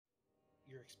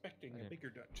You're expecting a bigger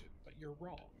dungeon, but you're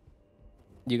wrong.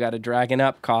 You got to dragon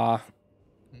up, Caw.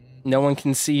 No one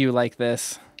can see you like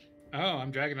this. Oh,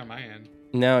 I'm dragging on my end.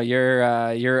 No,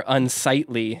 you're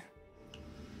unsightly.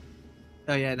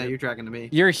 Oh yeah, no, you're dragging to me.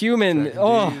 You're human. Dragon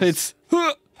oh, D's.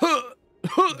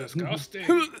 it's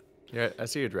Disgusting. Yeah, I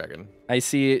see a dragon. I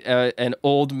see an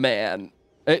old man,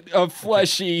 a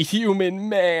fleshy human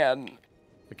man.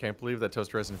 I can't believe that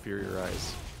toaster has inferior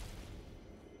eyes.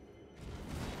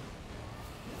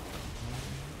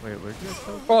 Wait, where'd you guys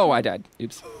go? Oh, I died.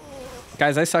 Oops.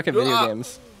 Guys, I suck at video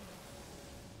games.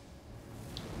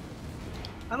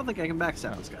 I don't think I can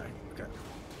backstab this guy. Okay.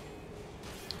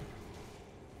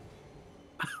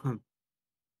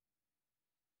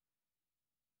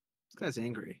 This guy's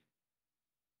angry.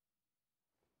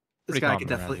 This Pretty guy common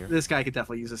could around definitely. here. This guy could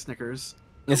definitely use a Snickers.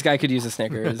 This guy could use a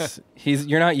Snickers.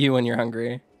 You're not you when you're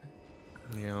hungry.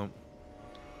 Yeah.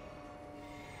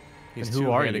 He's And who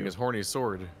are two-handing you? his horny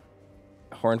sword.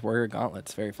 Horned Warrior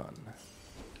Gauntlets, very fun.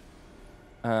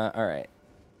 All right.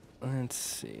 Let's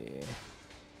see.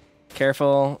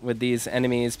 Careful with these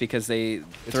enemies because they It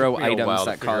throw took me a items while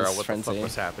to that figure out cause what the fuck frenzy.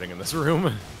 was happening in this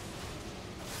room.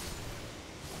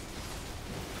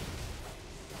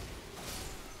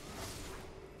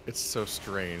 It's so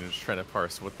strange trying to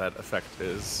parse what that effect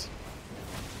is.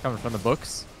 Coming from the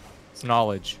books, it's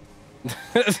knowledge. You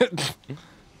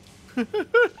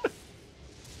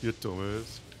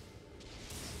dumbass.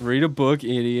 Read a book,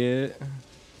 idiot.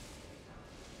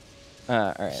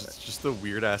 All right. It's just the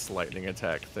weird ass lightning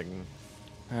attack thing.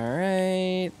 All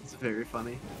right. It's very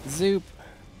funny. Zoop.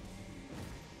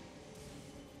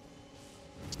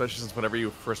 Especially since whenever you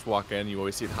first walk in, you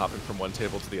always see it hopping from one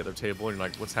table to the other table, and you're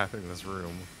like, what's happening in this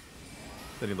room?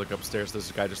 Then you look upstairs, there's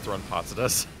a guy just throwing pots at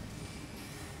us.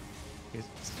 He's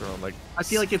throwing, like, I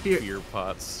feel like if you're- spear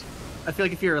pots. I feel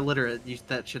like if you're illiterate,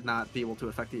 that should not be able to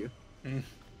affect you.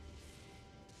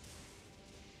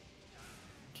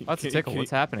 That's a tickle.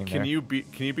 What's happening there? Can you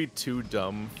be too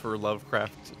dumb for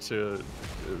Lovecraft to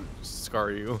scar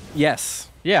you? Yes.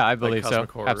 Yeah, I believe so.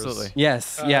 Cosmic Horrors. Absolutely.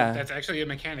 Yes. Yeah. That's actually a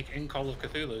mechanic in Call of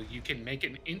Cthulhu. You can make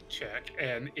an int check,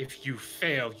 and if you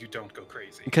fail, you don't go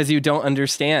crazy. Because you don't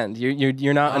understand.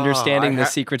 You're not understanding the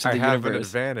secrets of the I have an universe.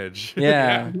 advantage.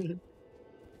 Yeah.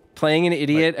 Playing an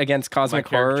idiot against cosmic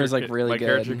horror character is like could- really my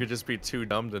character good. could just be too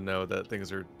dumb to know that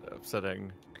things are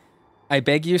upsetting. I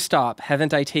beg you, stop.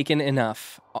 Haven't I taken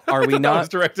enough? Are we That was not?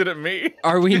 directed at me.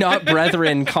 Are we not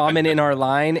brethren, common in our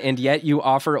line, and yet you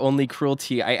offer only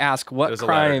cruelty? I ask, what There's a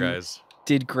ladder, crime guys.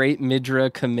 did great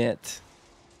Midra commit?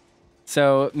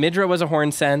 So Midra was a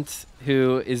Hornsent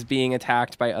who is being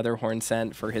attacked by other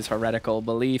Hornsent for his heretical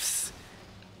beliefs.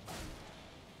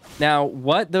 Now,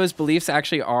 what those beliefs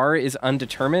actually are is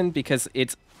undetermined because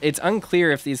it's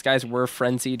unclear if these guys were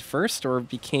frenzied first or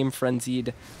became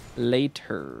frenzied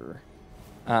later.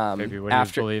 Maybe what he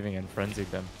was believing in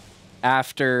frenzied them.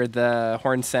 After the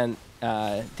Hornsent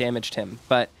damaged him,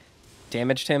 but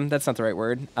damaged him? That's not the right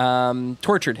word.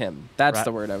 Tortured him. That's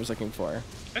the word I was looking for.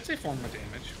 That's a form of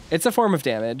damage. It's a form of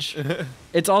damage.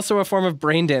 It's also a form of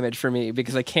brain damage for me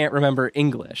because I can't remember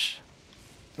English.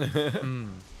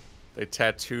 They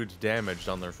tattooed damaged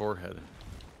on their forehead.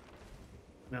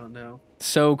 No.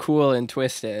 So cool and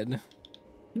twisted.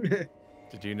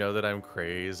 Did you know that I'm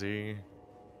crazy?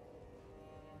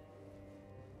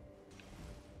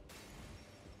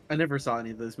 I never saw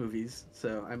any of those movies,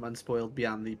 so I'm unspoiled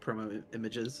beyond the promo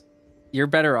images. You're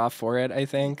better off for it, I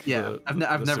think. Yeah, I've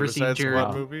The never seen Suicide Jared.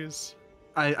 Squad movies.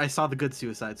 I saw the good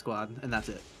Suicide Squad, and that's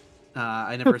it.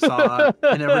 I never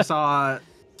saw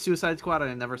Suicide Squad,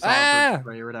 and I never saw Birds of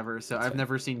Prey or whatever. So I've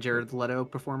never seen Jared Leto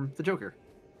perform the Joker.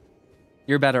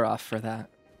 You're better off for that.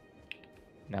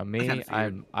 Now me, kinda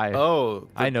figured. I know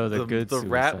the good the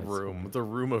rat Suicide room, Squad. the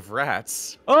room of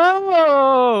rats.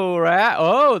 Oh, rat!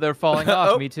 Oh, they're falling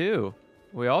off. Me too.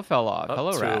 We all fell off.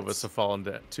 Hello, Two rats. of us have fallen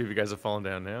down. Two of you guys have fallen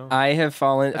down now. I have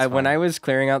fallen. That's When fine. I was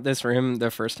clearing out this room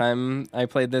the first time I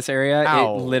played this area,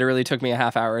 Ow. it literally took me a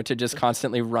half hour to just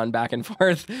constantly run back and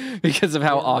forth because of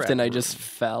how Poor often rat I just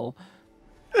fell.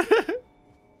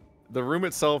 The room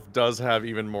itself does have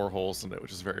even more holes in it,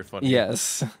 which is very funny.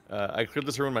 Yes. I cleared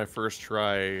this room on my first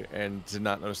try and did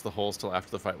not notice the holes till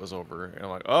after the fight was over. And I'm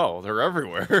like, oh, they're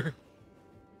everywhere.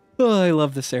 Oh, I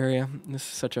love this area. This is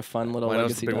such a fun little Well, I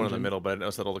noticed legacy the big one in the dungeon. middle, but I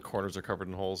noticed that all the corners are covered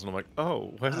in holes. And I'm like,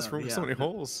 oh, why is this room with so yeah. many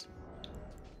holes?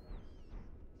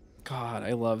 God,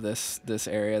 I love this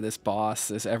area, this boss,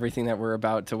 this everything that we're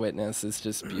about to witness is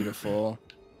just beautiful.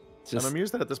 It's just, I'm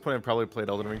amused that at this point I've probably played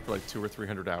Elden Ring for like 200 or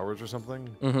 300 hours or something.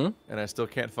 And I still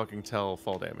can't fucking tell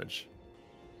fall damage.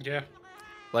 Yeah.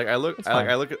 Like I look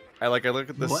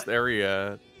at this What?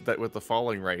 area that with the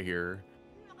falling right here,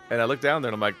 And I look down there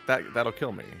and I'm like, that'll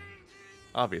kill me.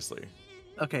 Obviously.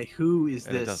 Okay, who is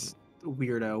And it this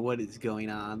weirdo? What is going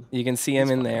on? You can see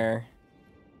him in there.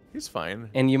 He's fine.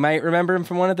 And you might remember him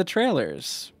from one of the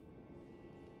trailers.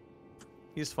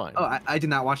 He's fine. Oh, I did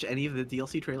not watch any of the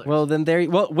DLC trailers. Well, then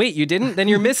wait, you didn't? Then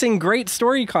you're missing great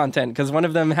story content because one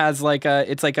of them has like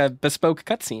it's like a bespoke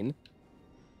cutscene.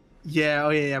 Yeah,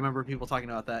 I remember people talking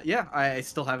about that. Yeah, I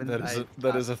still haven't.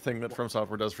 That is a thing that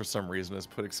FromSoftware does for some reason, is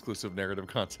put exclusive narrative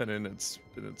content in its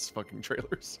fucking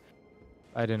trailers.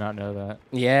 I did not know that.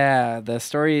 Yeah, the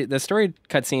story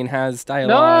cutscene has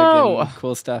dialogue and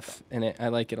cool stuff in it. I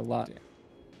like it a lot.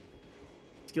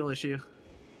 Skill issue.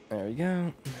 There we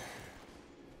go.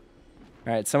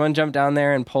 All right, someone jumped down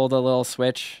there and pulled a little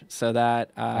switch so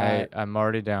that I'm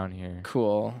already down here.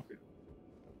 Cool.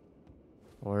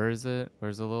 Where is it?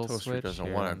 Where's the little Toaster switch?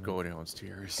 doesn't want to go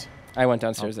downstairs. I went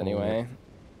downstairs I'll pull anyway.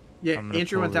 Yeah,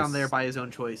 Andrew went down this. there by his own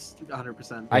choice,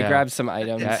 100%. I Yeah. grabbed some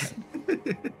items.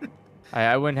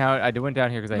 I went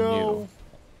down here because I knew.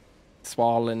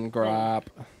 Swollen grab.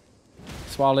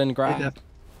 Swollen grab.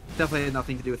 Definitely had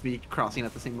nothing to do with me crossing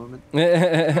at the same moment.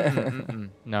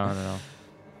 No.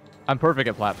 I'm perfect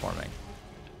at platforming.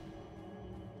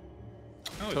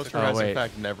 Oh, Toaster has in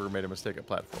fact never made a mistake at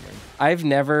platforming. I've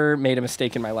never made a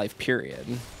mistake in my life, period.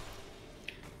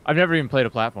 I've never even played a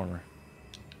platformer.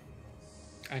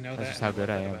 I know That's that. just how good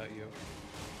I am. About you.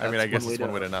 I mean, I guess it's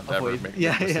one way to not ever avoid- make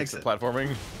yeah, mistakes at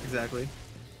platforming. Exactly.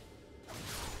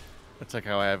 That's like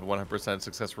how I have a 100%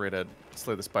 success rate at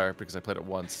Slay the Spire because I played it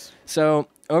once. So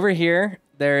over here,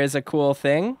 there is a cool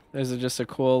thing. There's just a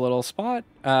cool little spot.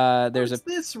 There's It's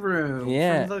this room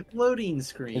Yeah. from the loading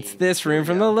screen. It's this There room we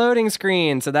from go. the loading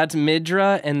screen. So that's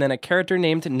Midra and then a character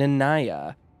named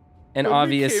Nanaya. And When we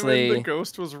obviously, came in, the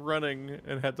ghost was running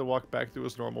and had to walk back to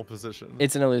his normal position.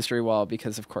 it's an illusory wall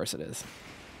because of course it is.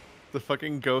 The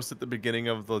fucking ghost at the beginning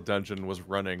of the dungeon was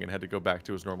running and had to go back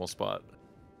to his normal spot.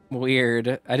 Weird.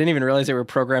 I didn't even realize they were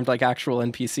programmed like actual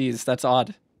NPCs. That's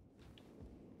odd.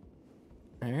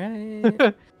 All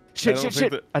right. Shit.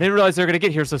 that- I didn't realize they were going to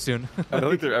get here so soon. I don't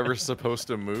think they're ever supposed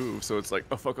to move, so it's like,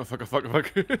 oh fuck.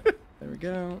 There we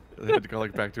go. They had to go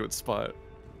like back to its spot.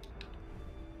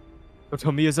 Don't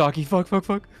tell Miyazaki.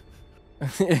 Fuck.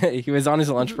 He was on his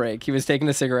lunch break. He was taking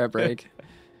a cigarette break.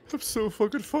 I'm so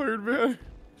fucking fired, man.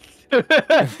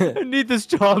 I need this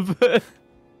job.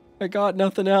 I got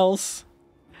nothing else.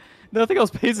 Nothing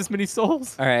else pays this many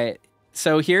souls. All right.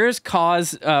 So here's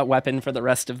Kaw's weapon for the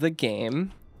rest of the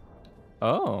game.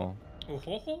 Oh.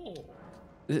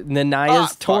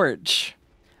 Nanaya's torch.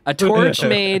 A torch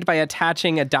made by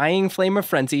attaching a dying flame of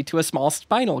frenzy to a small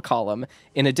spinal column.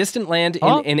 In a distant land in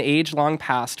an age long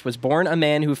past was born a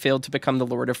man who failed to become the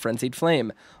Lord of Frenzied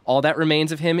Flame. All that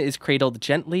remains of him is cradled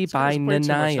gently by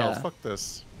Nanaya. Fuck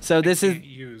this. So this is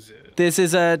Use it. this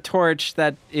is a torch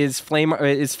that is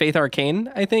Faith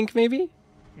Arcane, I think maybe.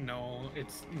 No,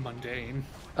 it's mundane.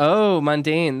 Oh,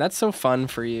 mundane. That's so fun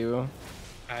for you.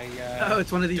 Oh,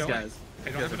 it's one of these don't- guys.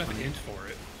 I don't have enough int for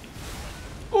it.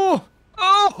 Oh!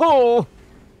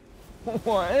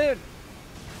 What?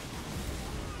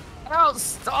 Oh,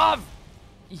 stop!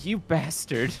 You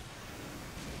bastard.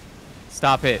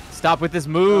 Stop it. Stop with this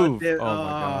move. dude. Oh, my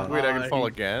god. Wait, I can fall he-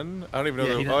 again? I don't even know.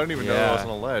 Yeah, I he don't even know that I was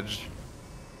Yeah. on a ledge.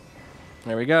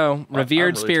 There we go.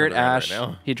 Revered really Spirit turned around right Ash.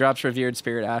 now. He drops Revered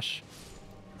Spirit Ash.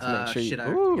 Make sure you- Shit, I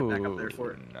have to get back up there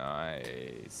for it.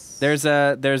 Nice. There's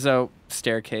a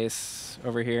staircase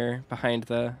over here behind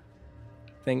the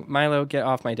thing. Milo, get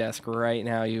off my desk right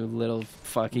now, you little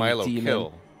fucking Milo, demon.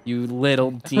 kill. You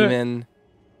little demon.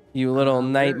 You little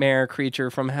nightmare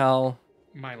creature from hell.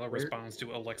 Milo responds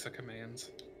to Alexa commands.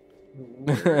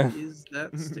 Where is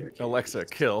that staircase? Alexa,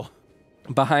 kill.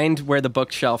 Behind where the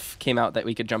bookshelf came out that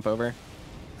we could jump over.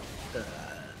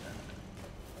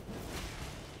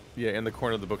 Yeah, in the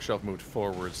corner of the bookshelf moved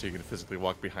forward, so you can physically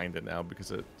walk behind it now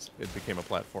because it became a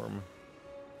platform.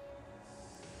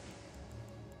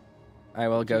 I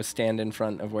will go stand in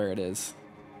front of where it is.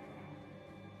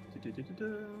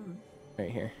 Right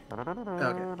here.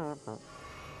 Okay.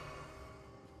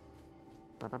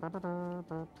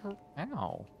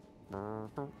 Ow.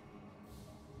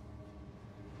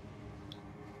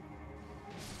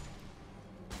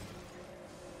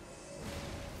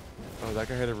 Oh, that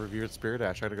guy had a revered spirit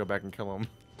ash. I gotta go back and kill him.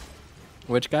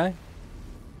 Which guy?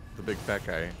 The big fat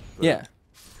guy. The- Yeah.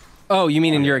 Oh, you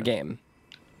mean in your yeah. game?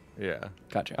 Yeah.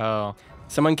 Gotcha. Oh.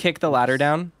 Someone kick the ladder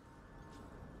down.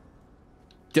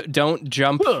 Don't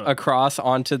jump across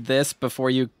onto this before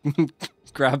you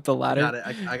grab the ladder. Got it.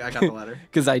 I got the ladder.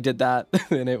 Because I did that,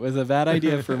 and it was a bad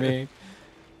idea for me.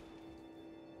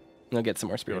 I'll get some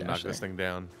more Be able spirit to knock ash this there. thing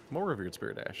down. More revered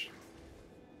spirit ash.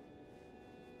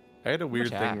 I had a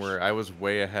weird much thing ash? where I was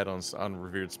way ahead on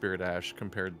Revered Spirit Ash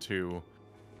compared to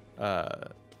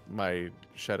my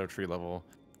Shadow Tree level.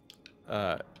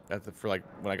 For like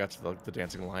when I got to the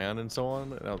Dancing Lion and so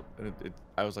on, and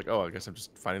I was like, oh, I guess I'm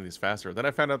just finding these faster. Then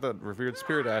I found out that Revered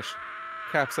Spirit Ash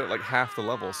caps at like half the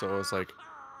level, so I was like,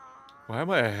 why am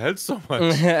I ahead so much?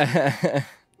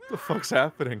 What the fuck's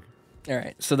happening? All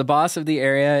right, so the boss of the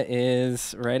area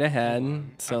is right ahead.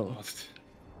 I'm So lost.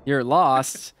 you're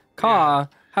lost. Ka,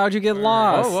 how'd you get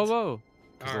lost? Whoa, whoa, whoa.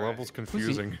 Because the level's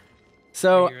confusing.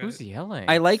 So Who's yelling?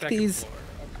 I like Second these. floor.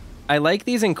 I like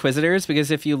these Inquisitors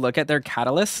because if you look at their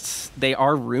catalysts, they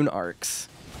are rune arcs.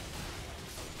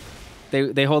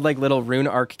 They hold like little rune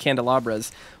arc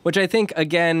candelabras, which I think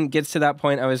again gets to that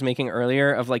point I was making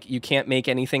earlier of like you can't make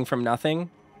anything from nothing.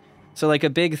 So like a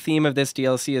big theme of this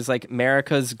DLC is like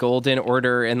Marika's golden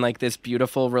order and like this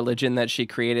beautiful religion that she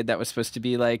created that was supposed to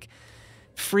be like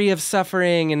free of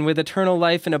suffering and with eternal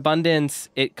life and abundance.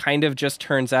 It kind of just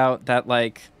turns out that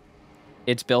like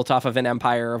it's built off of an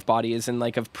empire of bodies and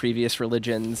like of previous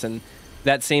religions, and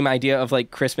that same idea of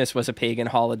like Christmas was a pagan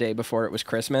holiday before it was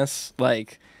Christmas.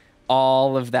 Like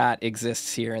all of that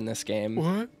exists here in this game.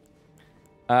 What?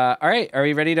 All right, are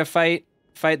we ready to fight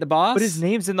the boss? But his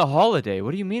name's in the holiday.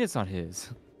 What do you mean it's not his?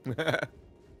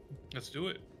 Let's do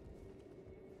it.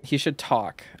 He should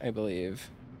talk, I believe.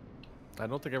 I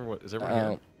don't think everyone is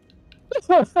everyone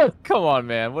here. Come on,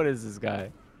 man. What is this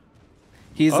guy?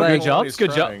 He's Oh, like, good job. He's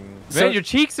Good job. trying. Man, So- your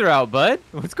cheeks are out, bud.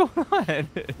 What's going on?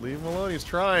 Leave him alone. He's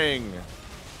trying.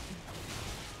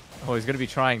 Oh, he's gonna be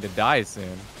trying to die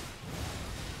soon.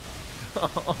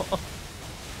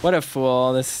 what a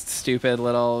fool, this stupid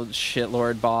little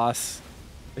shitlord boss.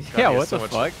 Yeah, he has what so the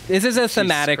much- fuck? This is a Jesus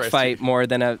thematic Christ, fight dude. more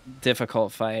than a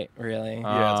difficult fight, really.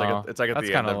 Yeah, Oh, it's like at that's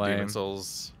the end kinda of Demon lame.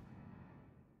 Souls.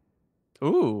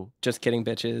 Ooh. Just kidding,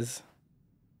 bitches.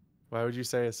 Why would you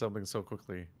say something so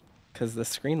quickly? Because the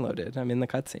screen loaded. I'm in the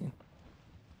cutscene.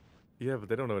 Yeah, but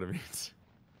they don't know what it means.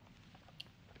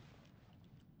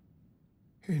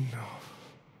 Enough.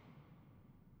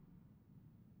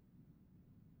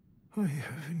 I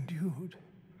have endured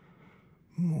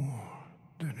more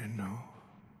than enough.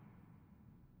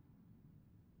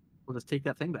 We'll just take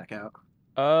that thing back out.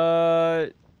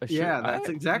 Yeah, that's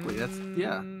exactly. That's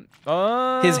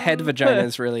yeah. His head vagina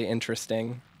is really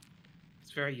interesting.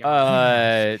 It's very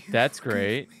young. That's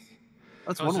great.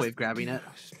 That's Oh, one is way this- of grabbing it.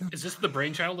 Is this the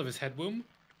brainchild of his head womb?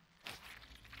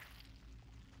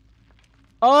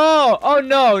 Oh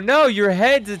no, your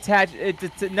head's attached.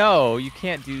 No, you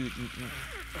can't do.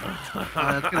 That's gonna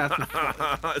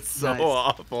have to. It's so Nice.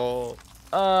 awful.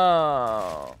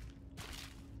 Oh.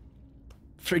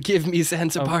 Forgive me,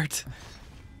 Zanzibart.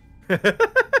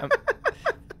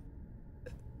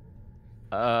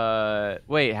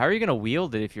 Wait, how are you gonna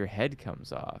wield it if your head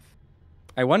comes off?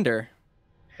 I wonder.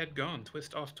 Head gone.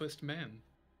 Twist off, twist man.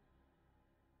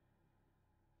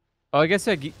 Oh, I guess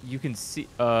you can see.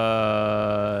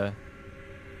 Let's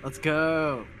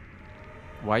go.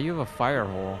 Why you have a fire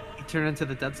hole? He turned into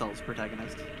the Dead Cells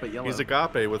protagonist, but yellow. He's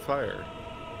agape with fire.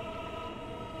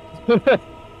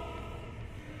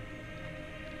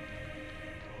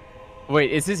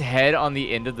 Wait, is his head on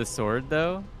the end of the sword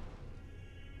though?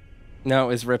 No, it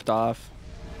was ripped off.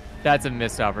 That's a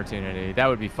missed opportunity. That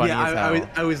would be funny yeah, as hell.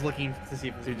 I was looking to see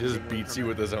if He just beats you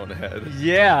with his own head.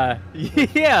 Yeah,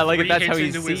 yeah, like if Three that's how hits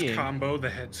he's into seeing. his combo, the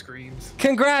head screams.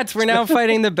 Congrats, we're now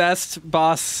fighting the best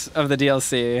boss of the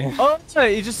DLC. Oh,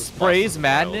 he just This boss sprays is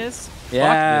madness.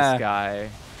 Yeah. Fuck this guy.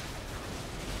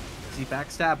 Is he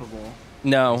backstabbable?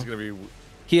 No, He's gonna be.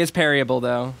 he is parryable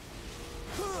though.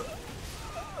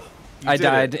 I did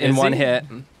died it. in Is one he? hit.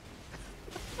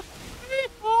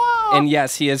 And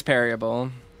yes, he is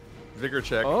parryable. Vigor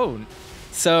check. Oh,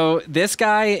 So this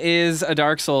guy is a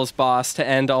Dark Souls boss to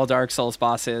end all Dark Souls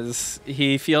bosses.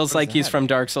 He feels like he's that? from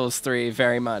Dark Souls 3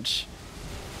 very much.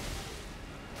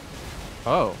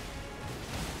 oh.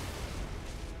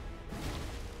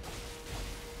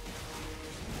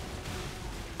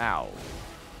 Ow.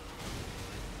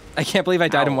 I can't believe I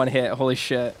died in Ow. one hit. Holy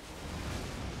shit.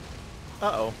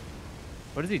 Uh-oh.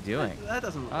 What is he doing? That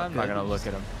doesn't. Look I'm not good. gonna look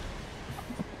at him.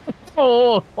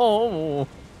 Oh.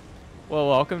 Well,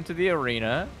 welcome to the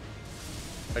arena.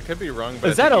 I could be wrong, but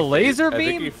Is I that think a he laser I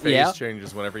think he beam? phase Yeah.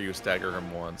 changes whenever you stagger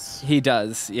him once. He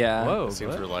does, yeah. Whoa. It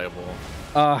seems what? reliable.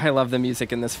 Oh, I love the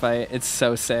music in this fight. It's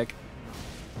so sick.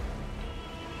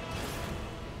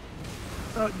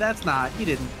 Oh, that's not. You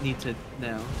didn't need to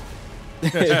know.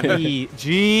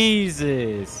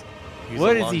 Jesus. He's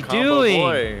What a is long he combo doing?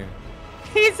 boy.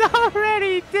 He's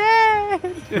already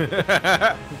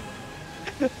dead.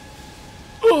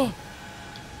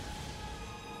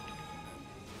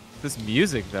 This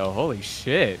music, though, holy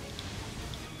shit.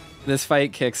 This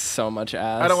fight kicks so much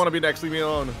ass. I don't want to be next. Leave me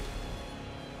alone.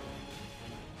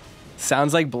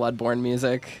 Sounds like Bloodborne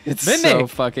music. It's so Mimic!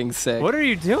 fucking sick. What are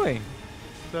you doing?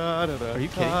 Da, da, da, Are you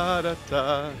kidding? da, da,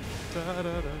 da, da,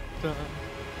 da, da,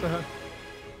 da.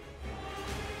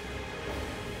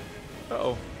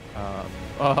 Uh-oh.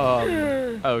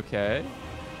 Okay.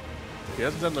 He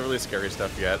hasn't done the really scary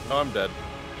stuff yet. Oh, I'm dead.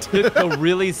 The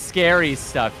really scary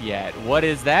stuff yet. What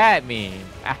does that mean?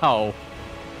 Ow.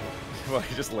 Well,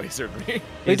 he just lasered me.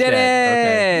 We He's did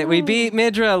dead. it! We beat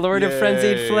Midra, Lord of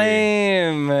Frenzied Yay.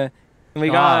 Flame. And we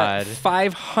got God.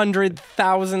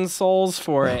 500,000 souls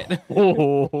for it.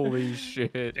 Holy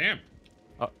shit. Damn.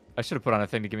 I should have put on a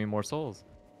thing to give me more souls.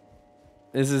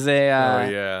 This is a Oh,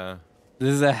 yeah. this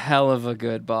is a hell of a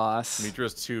good boss.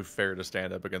 Mitra's too fair to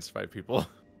stand up against 5 people.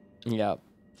 Yep.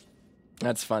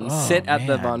 That's fun. Oh, Sit at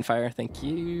the man. bonfire. Thank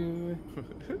you.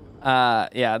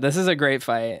 Yeah, this is a great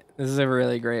fight. This is a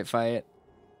really great fight.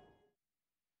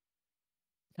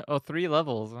 Oh, 3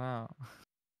 levels. Wow.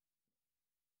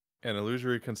 And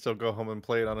Illusory can still go home and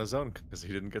play it on his own because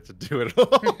he didn't get to do it at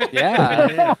all.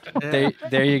 Yeah.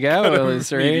 There you go, Got him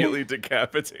Illusory. immediately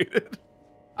decapitated.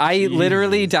 I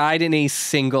literally died in a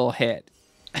single hit.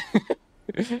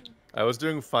 I was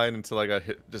doing fine until I got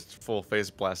hit, just full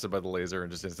face blasted by the laser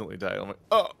and just instantly died. I'm like,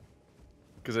 oh,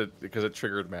 because it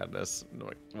triggered madness,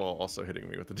 while also hitting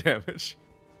me with the damage.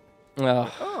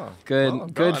 Oh, Oh, good well,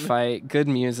 I'm good gone. fight, good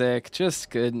music, just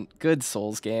good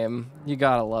Souls game. You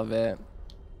gotta love it.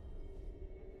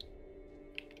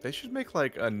 They should make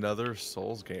like another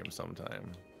Souls game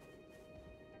sometime.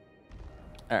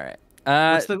 All right.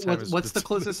 What's the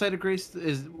closest site of Grace?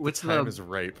 What's Time the is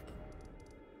ripe.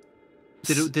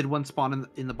 did one spawn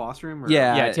in the boss room? Or?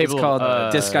 Yeah, Yeah, table, it's called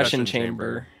discussion Discussion chamber.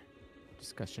 Chamber.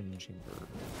 Discussion chamber.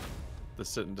 The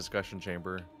sit and discussion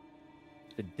chamber.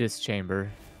 The dis chamber.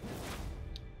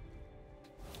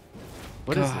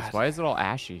 What is this? God. Why is it all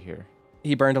ashy here?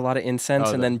 He burned a lot of incense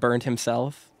Oh, and then burned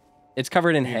himself. It's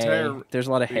covered in The hay. entire- There's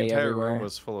a lot of The hay entire everywhere. room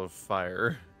was full of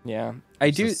fire. Yeah,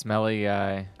 It's a smelly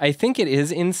guy. I think it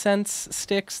is incense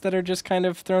sticks that are just kind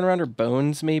of thrown around, or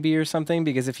bones maybe, or something.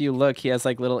 Because if you look, he has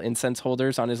like little incense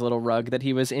holders on his little rug that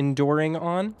he was enduring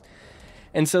on.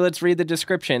 And so let's read the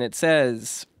description. It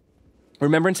says,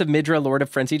 remembrance of Midra, Lord of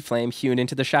Frenzied Flame, hewn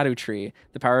into the Shadow Tree,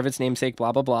 the power of its namesake,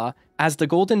 blah, blah, blah. As the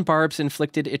golden barbs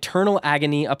inflicted eternal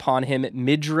agony upon him,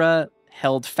 Midra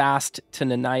held fast to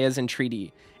Nanaya's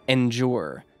entreaty.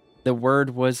 Endure. The word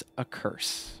was a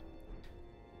curse.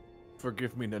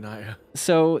 Forgive me, Nanaya.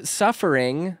 So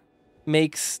suffering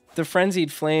makes the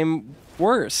Frenzied Flame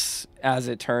worse, as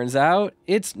it turns out.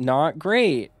 It's not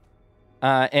great.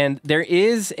 And there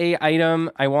is a item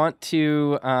I want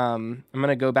to, I'm going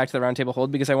to go back to the roundtable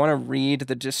hold because I want to read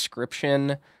the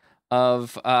description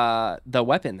of the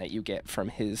weapon that you get from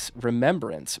his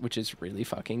remembrance, which is really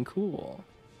fucking cool.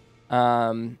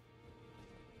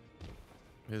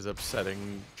 His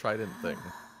upsetting trident thing.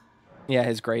 Yeah,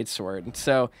 his great sword.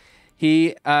 So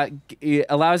he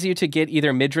allows you to get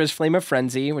either Midra's Flame of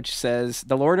Frenzy, which says,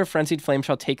 the Lord of Frenzied Flame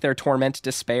shall take their torment,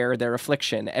 despair, their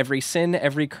affliction, every sin,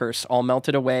 every curse, all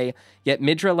melted away. Yet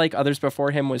Midra, like others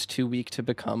before him, was too weak to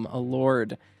become a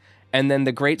lord. And then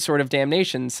the Great Sword of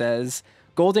Damnation says,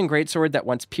 golden greatsword that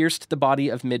once pierced the body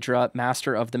of Midra,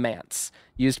 master of the Manse,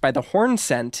 used by the Horn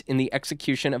Scent in the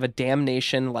execution of a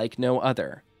damnation like no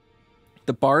other.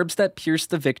 The barbs that pierce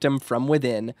the victim from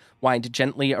within wind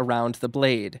gently around the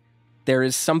blade. There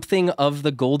is something of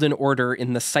the golden order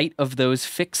in the sight of those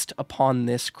fixed upon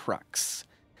this crux.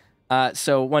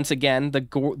 So once again, the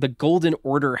golden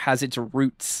order has its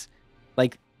roots,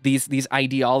 like these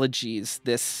ideologies,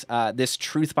 this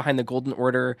truth behind the golden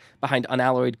order, behind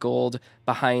unalloyed gold,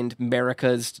 behind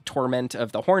Marika's torment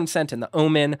of the Horn Scent and the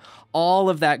Omen.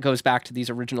 All of that goes back to these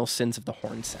original sins of the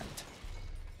Horn Scent.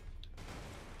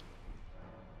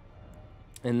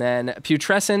 And then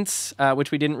Putrescence,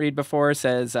 which we didn't read before,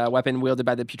 says weapon wielded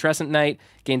by the Putrescent Knight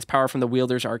gains power from the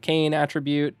wielder's arcane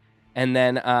attribute. And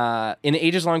then in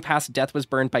ages long past, death was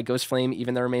burned by ghost flame.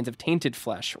 Even the remains of tainted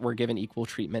flesh were given equal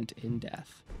treatment in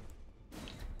death.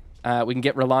 We can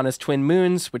get Rolana's twin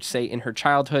moons, which say in her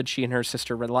childhood, she and her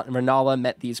sister Renala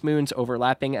met these moons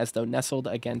overlapping as though nestled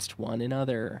against one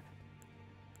another.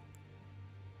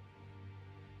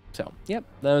 So, yep,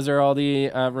 those are all the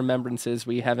remembrances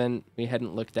we hadn't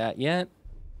looked at yet.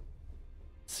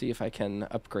 Let's see if I can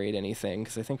upgrade anything,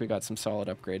 because I think we got some solid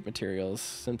upgrade materials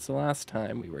since the last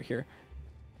time we were here.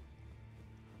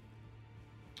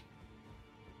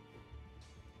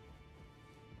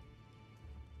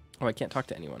 Oh, I can't talk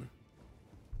to anyone.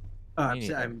 Me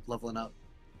neither. I'm leveling up.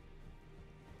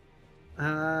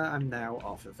 I'm now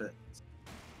off of it.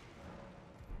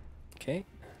 Okay.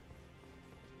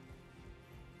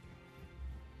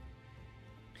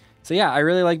 So yeah, I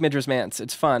really like Midra's Manse.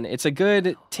 It's fun. It's a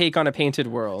good take on a painted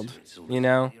world, you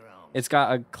know? It's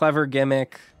got a clever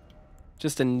gimmick,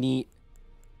 just a neat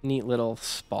little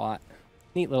spot,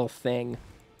 neat little thing.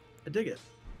 I dig it.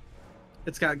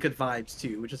 It's got good vibes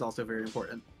too, which is also very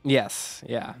important. Yes,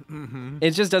 yeah.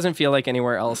 It just doesn't feel like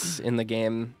anywhere else in the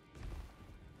game.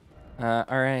 All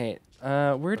right.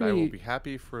 Where do I we... will be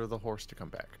happy for the horse to come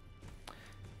back.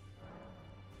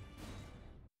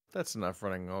 That's enough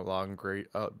running along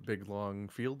big long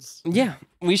fields. Yeah,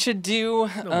 we should do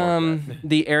No more of that.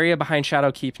 the area behind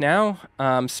Shadowkeep now.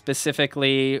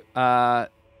 Specifically,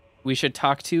 we should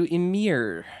talk to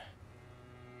Emir.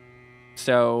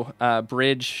 So,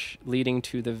 bridge leading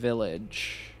to the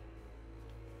village.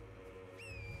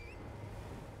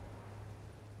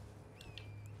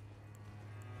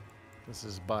 This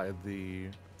is by the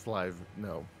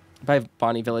no. By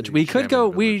Bonnie Village. The We could go,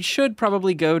 Shaman we Village. should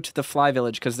probably go to the Fly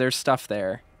Village because there's stuff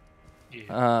there.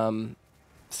 Yeah.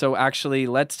 So actually,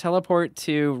 let's teleport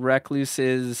to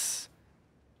Recluse's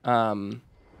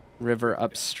river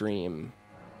upstream.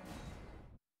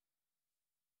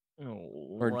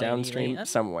 Or downstream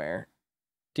somewhere.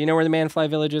 Do you know where the Manfly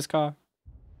Village is, Ka?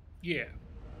 Yeah.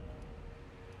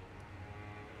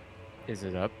 Is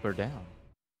it up or down?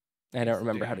 I don't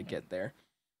remember how to get there.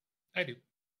 I do.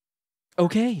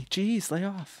 Okay, geez, lay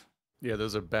off. Yeah,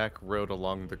 there's a back road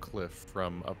along the cliff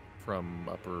from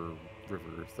upper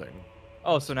river thing.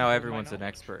 Oh, so now my everyone's an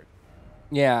knowledge. expert.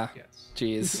 Yeah, Yes.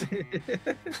 geez.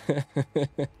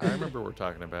 I remember what we're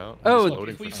talking about. Oh, I'm just Look,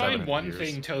 loading if we for find 7 one years.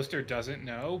 thing Toaster doesn't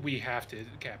know, we have to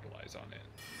capitalize on it.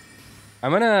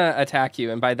 I'm gonna attack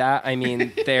you, and by that I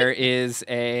mean there is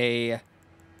a,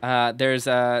 there's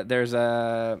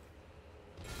a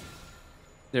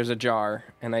jar,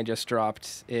 and I just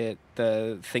dropped the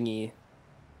thingy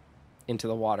into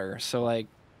the water. So like,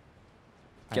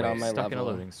 get on my Stuck in a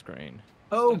level. loading screen.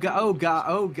 Oh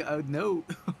god, no.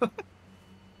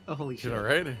 Oh, holy shit. You all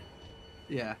right?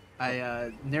 Yeah,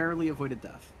 I narrowly avoided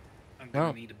death. I'm gonna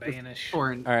Oh. need to banish.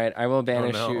 Torrent. All right, I will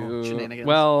banish no. you. Shenanigans.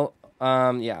 Well,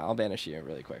 yeah, I'll banish you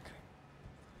really quick.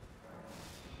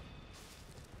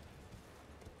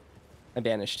 I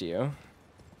banished you.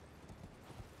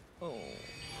 Oh.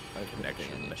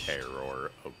 Connection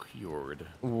error occurred.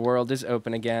 World is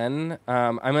open again.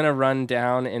 I'm gonna run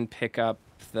down and pick up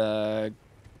the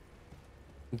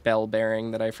bell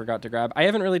bearing that I forgot to grab. I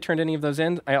haven't really turned any of those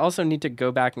in. I also need to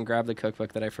go back and grab the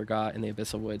cookbook that I forgot in the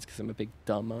Abyssal Woods because I'm a big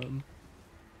dumb.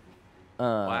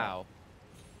 Wow.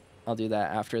 I'll do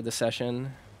that after the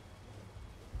session.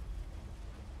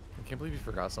 I can't believe you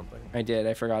forgot something. I did.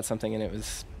 I forgot something and it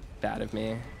was bad of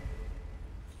me.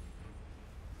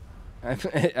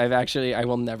 I've actually, I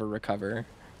will never recover.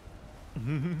 All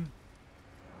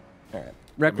right.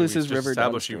 Recluse's we River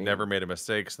established you've downstream. never made a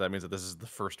mistake, so that means that this is the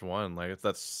first one. Like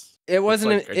that's. It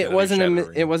wasn't. like It wasn't.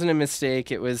 identity It wasn't a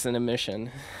mistake. It was an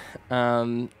omission.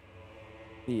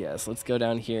 Yes. Let's go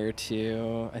down here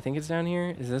to. I think it's down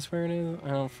here. Is this where it is? I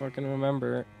don't fucking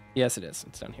remember. Yes, it is.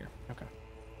 It's down here. Okay.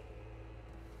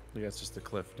 Yeah, it's just the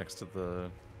cliff next to the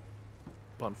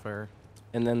bonfire.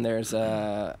 And then there's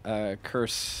a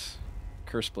curse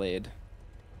blade.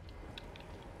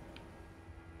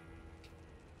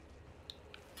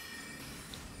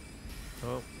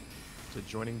 Oh, did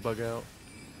joining bug out?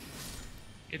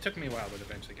 It took me a while, but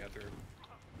eventually got through.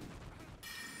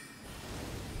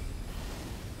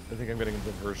 I think I'm getting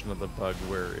the version of the bug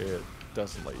where it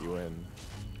doesn't let you in.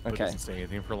 But Okay. It doesn't say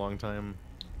anything for a long time.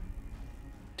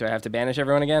 Do I have to banish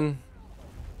everyone again?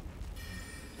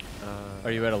 Are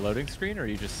you at a loading screen, or are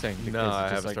you just saying? No, because I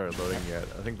it's haven't just like- started loading yet.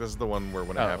 I think this is the one where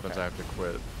when it Oh, happens, okay. I have to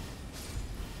quit.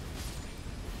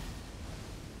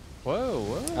 Whoa,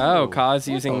 whoa. Oh, Kaz What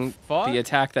using fuck? the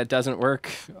attack that doesn't work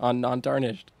on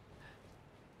non-tarnished.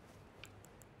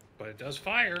 But it does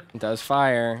fire. It does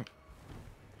fire.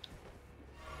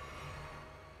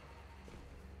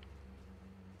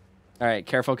 All right,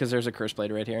 careful because there's a curse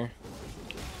blade right here.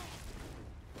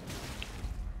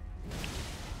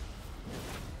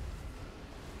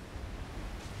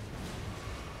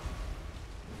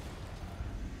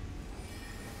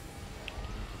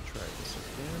 Try this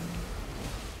again.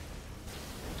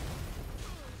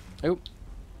 Oop.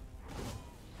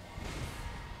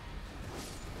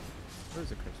 Where's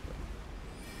the curse blade?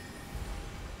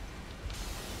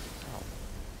 Oh.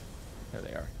 There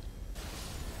they are.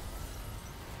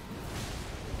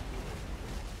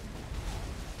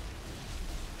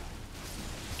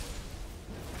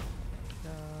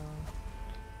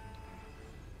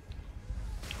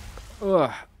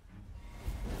 Ugh.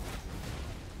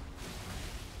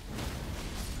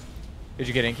 Did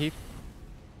you get in, Keith?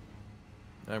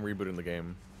 I'm rebooting the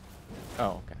game.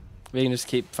 Oh, okay. We can just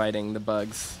keep fighting the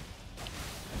bugs.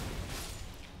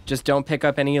 Just don't pick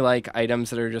up any like items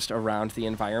that are just around the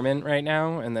environment right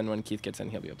now, and then when Keith gets in,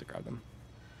 he'll be able to grab them.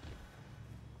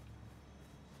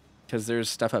 Because there's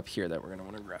stuff up here that we're gonna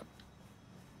want to grab.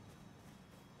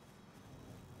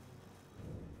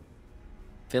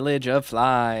 Village of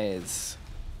Flies.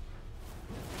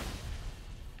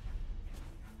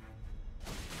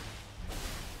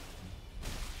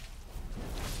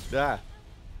 Ah,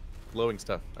 glowing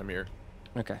stuff. I'm here.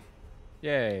 Okay.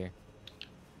 Yay.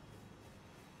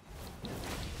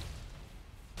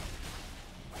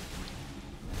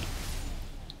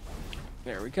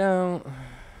 There we go.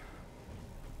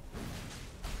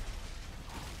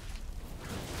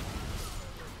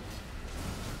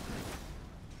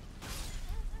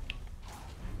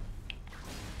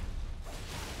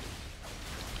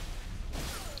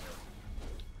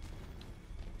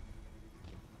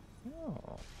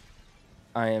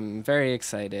 I am very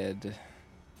excited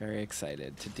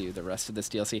to do the rest of this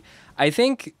DLC. I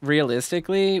think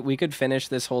realistically, we could finish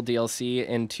this whole DLC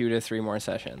in 2 to 3 more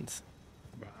sessions.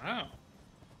 Wow.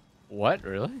 What?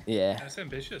 Really? Yeah, That's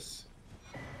ambitious.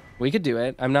 we could do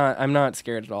it. I'm not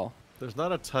scared at all. There's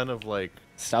not a ton of like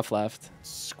Stuff left.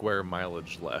 square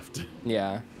mileage left.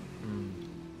 Yeah.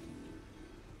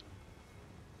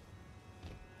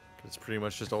 It's pretty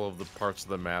much just all of the parts of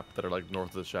the map that are like north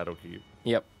of the Shadow Keep.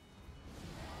 Yep.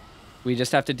 We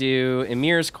just have to do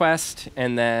Emir's quest,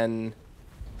 and then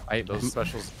Those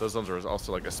specials, those ones are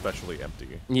also like especially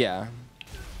empty. yeah.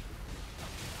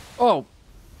 Oh,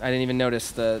 I didn't even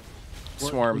notice the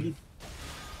swarm.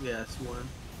 Yeah, swarm.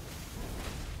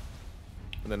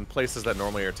 And then places that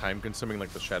normally are time consuming, like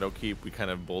the Shadow Keep, we kind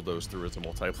of bulldoze through as a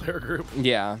multiplayer group.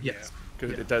 Yeah. Yes.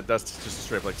 Because that's just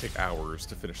straight up like take hours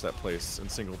to finish that place in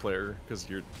single player, because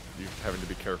you're having to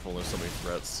be careful. There's so many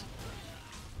threats.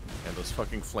 And those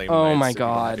fucking flame Oh knights, my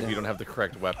God. if you don't have the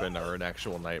correct weapon, are an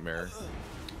actual nightmare.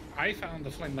 I found the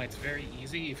Flame Knights very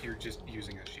easy if you're just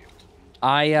using a shield.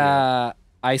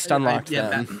 I stun locked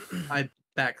them. I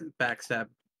backstab.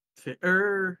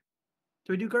 Do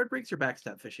we do guard breaks or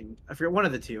backstab fishing? I forget, one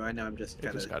of the two. I know I'm just It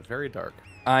kind just of. got very dark.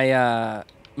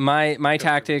 My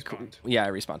tactic. Respawn. Yeah, I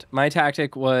respawned. My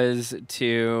tactic was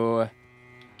to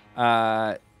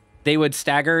they would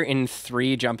stagger in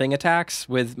 3 jumping attacks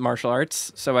with martial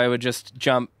arts. So I would just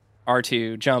jump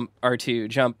R2, jump R2,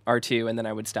 jump R2, and then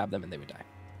I would stab them and they would die.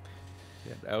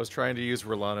 Yeah, I was trying to use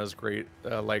R'Lana's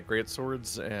light great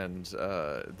swords, and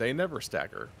they never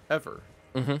stagger ever.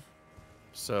 Mm-hmm.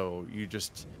 So you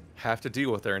just have to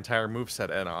deal with their entire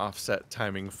moveset and offset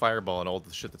timing fireball and all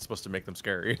the shit that's supposed to make them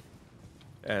scary.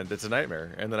 And it's a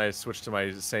nightmare. And then I switched to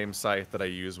my same scythe that I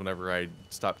use whenever I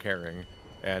stop caring,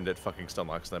 and it fucking stun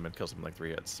locks them and kills them in like 3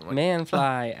 hits. I'm like,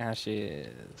 Manfly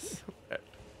ashes.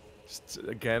 just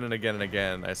again and again and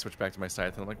again, I switch back to my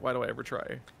scythe, and I'm like, why do I ever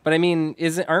try? But I mean,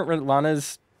 aren't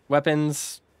R'Lana's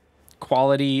weapons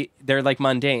quality? They're like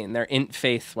mundane. They're int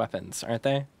faith weapons, aren't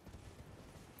they?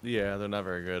 Yeah, they're not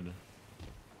very good.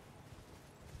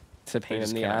 It's a pain in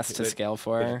just the cannot ass keep- to scale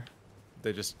for.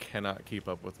 They just cannot keep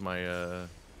up with my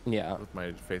Yeah. with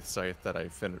my faith scythe that I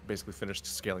basically finished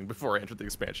scaling before I entered the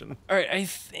expansion. All right, I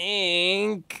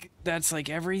think that's like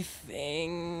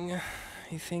everything.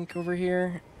 I think over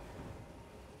here.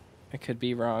 I could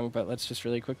be wrong, but let's just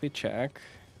really quickly check.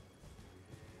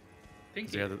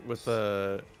 Thank Yeah, you. with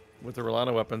the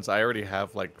R'Lana weapons, I already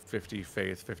have like 50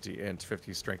 faith, 50 int,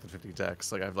 50 strength, and 50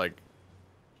 dex. Like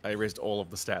I raised all of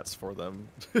the stats for them,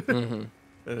 Mm-hmm.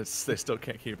 and they still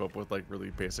can't keep up with like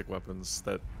really basic weapons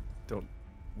that don't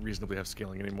reasonably have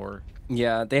scaling anymore.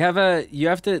 Yeah,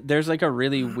 there's like a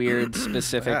really weird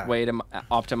specific way to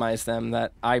optimize them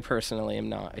that I personally am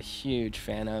not a huge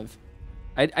fan of.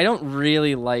 I don't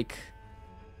really like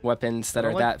weapons that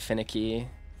are that finicky.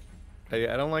 I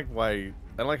don't like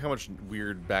how much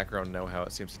weird background know-how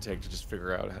it seems to take to just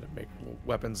figure out how to make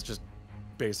weapons just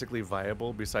basically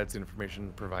viable besides the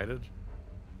information provided.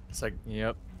 It's like,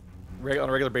 Yep. on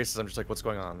a regular basis, I'm just like, what's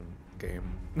going on, game?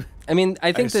 I mean,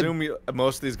 I think that assume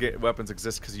most of these weapons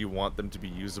exist because you want them to be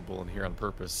usable and here on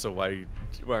purpose. So why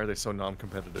are they so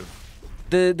non-competitive?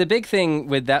 the big thing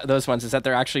with those ones is that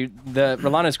they're actually the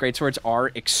R'Lana's greatswords are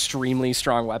extremely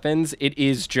strong weapons. It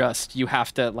is just you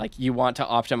want to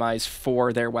optimize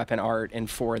for their weapon art and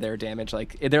for their damage.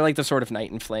 Like they're like the Sword of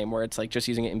Night and Flame, where it's like just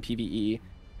using it in PvE.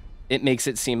 It makes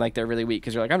it seem like they're really weak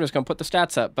because you're like, I'm just gonna put the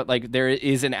stats up, but like there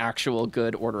is an actual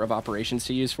good order of operations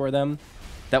to use for them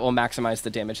that will maximize the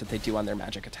damage that they do on their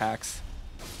magic attacks.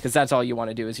 Because that's all you want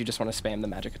to do is you just want to spam the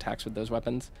magic attacks with those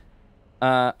weapons.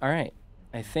 All right,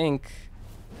 I think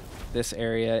this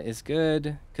area is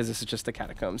good because this is just the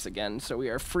catacombs again. So we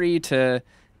are free to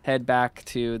head back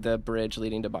to the bridge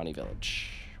leading to Bonnie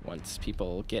Village once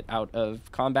people get out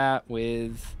of combat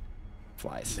with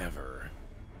flies. Never.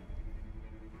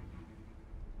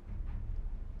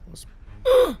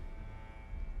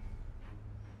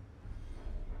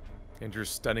 Andrew's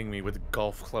stunning me with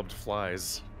golf clubbed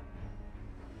flies.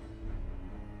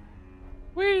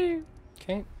 Whee!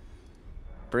 Okay.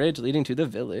 Bridge leading to the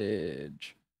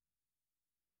village.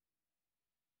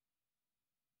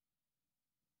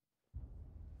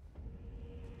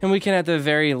 And we can, at the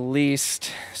very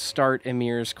least, start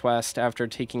Emir's quest after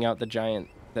taking out the giant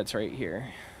that's right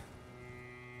here.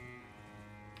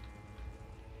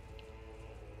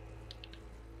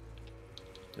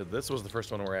 This was the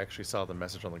first one where I actually saw the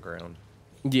message on the ground.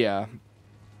 Yeah.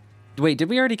 Wait, did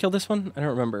we already kill this one? I don't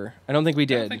remember. I don't think we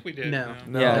did. I don't think we did. No.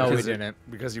 Yeah, No, we 'cause didn't.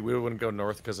 Because we wouldn't go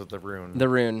north because of the rune. The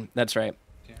rune. That's right.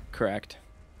 Yeah. Correct.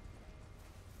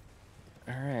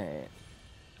 All right.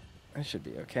 That should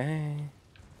be okay.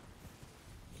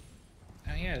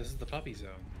 Oh yeah, this is the puppy zone.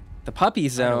 The puppy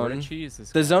I know where to zone. cheese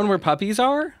this The guy. zone where puppies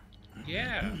are?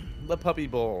 Yeah. The puppy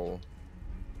bowl.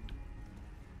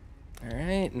 All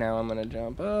right, now I'm gonna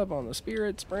jump up on the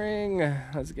spirit spring.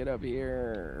 Let's get up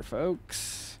here,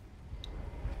 folks.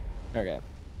 Okay.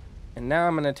 And now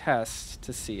I'm gonna test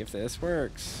to see if this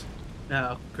works.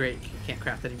 Oh, great. Can't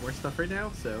craft any more stuff right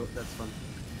now, so that's fun.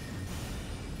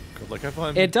 Good luck, have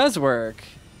fun. It does work.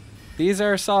 These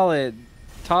are solid.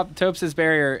 Topes'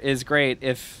 barrier is great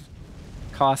if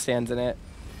Ka stands in it.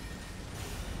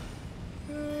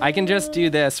 I can just do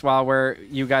this while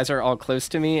you guys are all close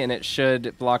to me, and it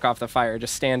should block off the fire.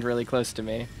 Just stand really close to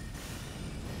me.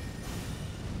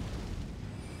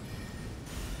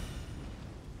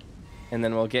 And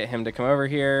then we'll get him to come over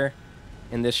here,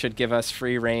 and this should give us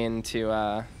free reign to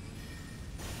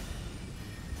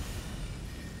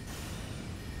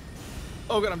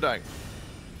Oh god, I'm dying.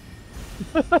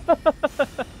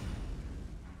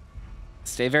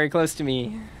 stay very close to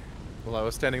me. Well, I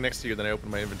was standing next to you, then I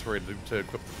opened my inventory to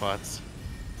equip the pots.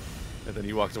 And then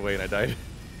you walked away and I died.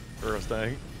 Or I was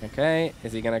dying. Okay,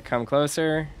 is he gonna come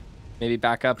closer? Maybe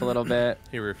back up a little bit.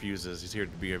 He refuses. He's here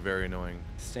to be very annoying.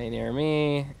 Stay near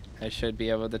me. I should be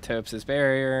able to Topes'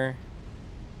 barrier.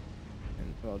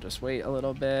 And we'll just wait a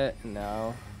little bit. And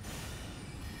now.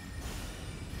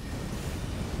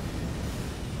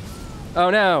 Oh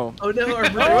no! Oh no, our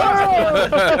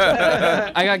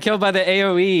I got killed by the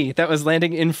AoE that was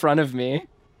landing in front of me.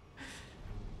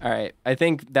 Alright, I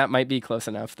think that might be close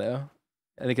enough though.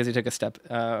 I think because he took a step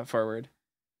forward.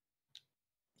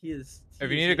 He is. If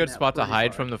you need a good spot to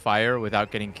hide from the fire without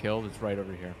getting killed, it's right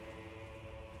over here.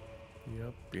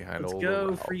 Yep, behind Let's old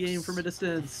go, house. free aim from a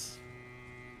distance.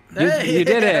 You did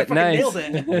it, I fucking nice. nailed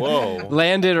it. Whoa.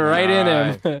 Landed right in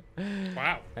him.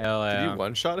 Wow. Hell Did yeah. you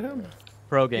one-shot him?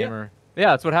 Pro gamer.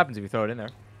 Yeah, that's what happens if you throw it in there.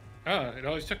 Oh, it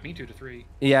always took me 2 to 3.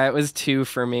 Yeah, it was 2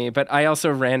 for me, but I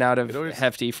also ran out of It always-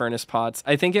 hefty furnace pots.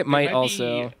 I think it might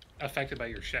also. Be affected by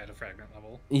your shadow fragment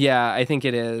level. Yeah, I think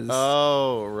it is.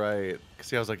 Oh, right.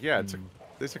 See, I was like, yeah,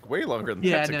 they took way longer than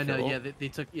Yeah, that to no, kill. yeah, they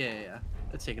took, yeah.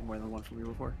 It's taken more than one from me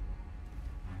before.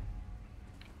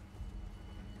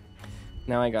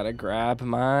 Now I gotta grab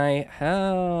my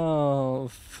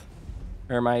health.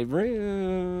 Or my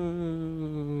runes.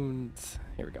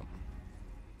 Here we go.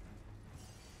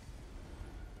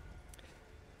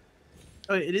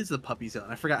 Oh, it is the puppy zone.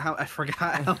 I forgot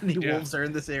how many Yeah. wolves are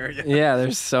in this area. Yeah,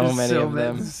 there's so There's many of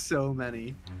them. So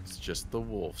many. It's just the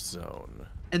wolf zone.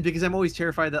 And because I'm always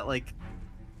terrified that like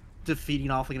defeating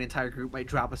off like an entire group might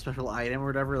drop a special item or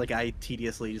whatever, like I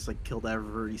tediously just like killed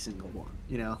every single one.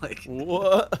 You know, like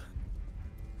What?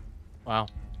 Wow.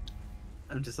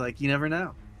 I'm just like, you never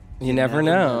know. You never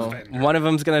know. One of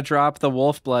them's gonna drop the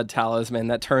wolf blood talisman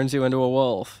that turns you into a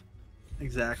wolf.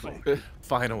 Exactly.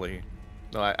 Finally.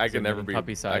 No, I can Zoom never in be.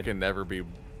 puppy I side. can never be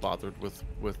bothered with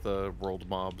world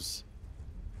mobs.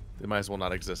 They might as well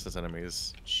not exist as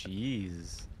enemies.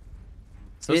 Jeez.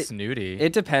 So It- snooty.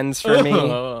 It depends for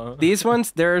me. These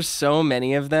ones, there are so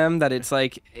many of them that it's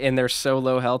like, and they're so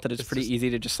low health that it's It's pretty just- easy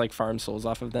to just like farm souls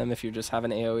off of them if you just have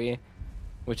an AoE,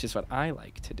 which is what I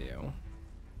like to do.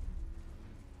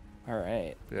 All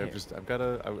right. Yeah, here. I've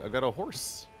got a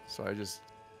horse, so I just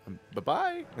bye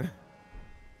bye.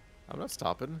 I'm not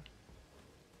stopping.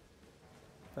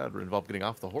 That would involve getting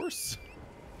off the horse.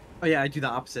 Oh yeah, I do the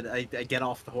opposite. I get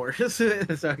off the horse so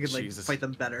I can like Jesus. fight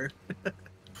them better.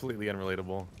 Completely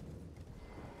unrelatable.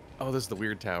 Oh, this is the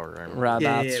weird tower. I remember.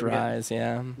 Rabat's we got- Rise,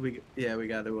 yeah. We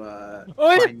got to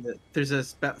Oi! find there's a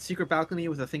secret balcony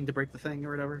with a thing to break the thing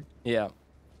or whatever. Yeah.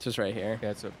 Just right here. Yeah,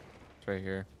 it's right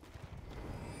here.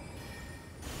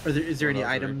 Is there any Hold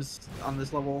on, items on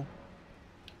this level?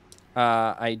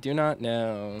 I do not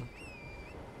know.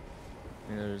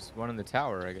 There's one in the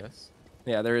tower, I guess.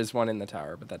 Yeah, there is one in the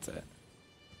tower, but that's it.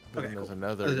 But Okay, then there's cool.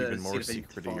 another Let's even see more if I can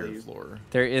follow secretier you. floor.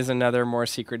 There is another more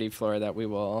secrety floor that we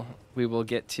will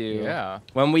get to. Yeah.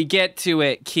 When we get to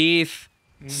it, Keith,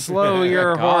 slow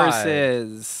your God.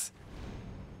 horses.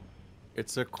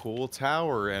 It's a cool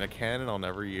tower and a cannon I'll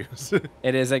never use.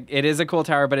 It is a cool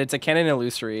tower, but it's a cannon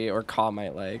illusory, or Ka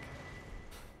might like.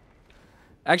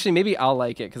 Actually, maybe I'll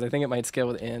like it because I think it might scale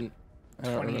with int. I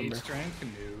don't 28 remember. strength,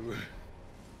 no.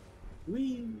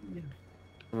 Whee!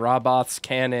 Roboth's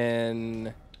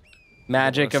cannon.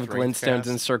 Magic of strength glintstones cast?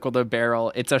 encircle the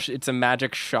barrel. It's a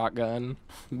magic shotgun.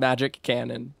 Magic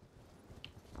cannon.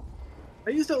 I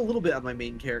used it a little bit on my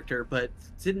main character, but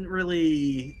didn't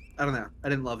really. I don't know. I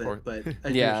didn't love Or- it, but I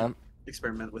Yeah. should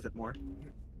experiment with it more.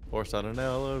 Horse on an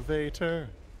elevator.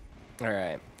 All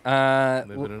right.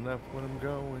 Living it up when I'm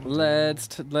going.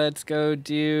 Let's go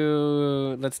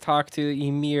do. Let's talk to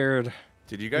Ymir.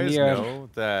 Did you guys Yeah. know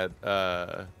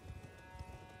that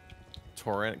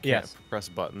Torrent can't Yes. press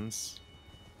buttons?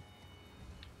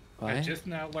 I What? just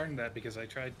now learned that because I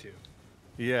tried to.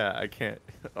 Yeah, I can't.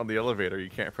 On the elevator, you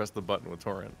can't press the button with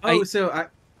Torrent. Oh, so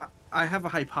I have a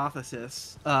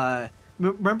hypothesis.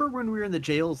 Remember when we were in the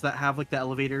jails that have like the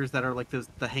elevators that are like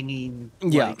the hanging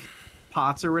Yeah. like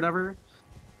pots or whatever,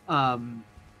 and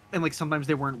like sometimes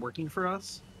they weren't working for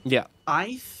us. Yeah.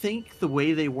 I think the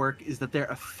way they work is that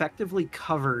they're effectively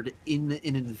covered in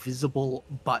an invisible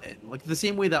button, like the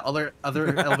same way that other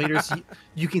elevators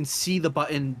you can see the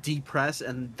button depress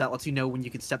and that lets you know when you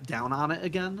can step down on it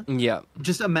again. Yeah.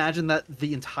 Just imagine that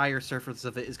the entire surface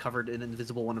of it is covered in an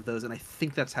invisible one of those, and I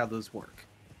think that's how those work.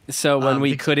 So when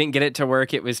we because- couldn't get it to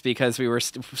work, it was because we were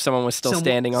someone was still Someone-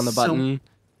 standing on the button.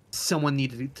 Someone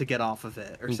needed to get off of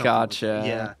it or something. Gotcha.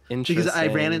 Yeah. Interesting. Because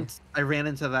I ran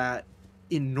into that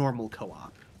in normal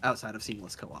co-op outside of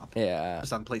seamless co-op. Yeah.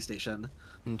 Just on PlayStation.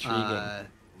 Intriguing.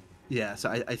 Yeah, so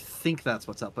I think that's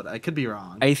what's up, but I could be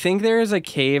wrong. I think there is a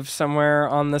cave somewhere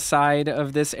on the side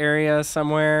of this area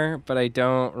somewhere, but I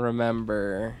don't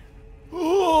remember.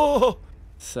 Oh,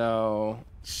 So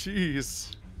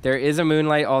jeez. there is a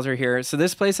moonlight altar here. So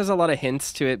this place has a lot of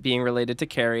hints to it being related to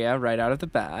Caria right out of the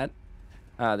bat.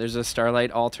 There's a starlight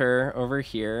altar over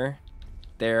here.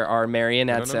 There are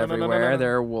marionettes no, everywhere. no.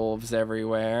 There are wolves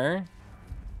everywhere.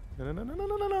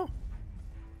 No.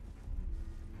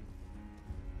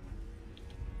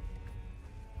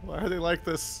 Why are they like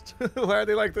this? Why are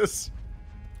they like this?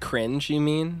 Cringe, you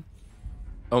mean?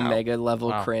 Omega level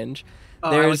Wow. cringe.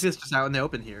 I was just out in the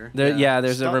open here.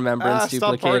 There's a remembrance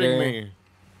Stop parting duplicator. me.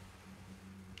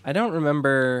 I don't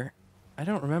remember.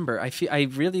 I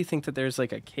really think that there's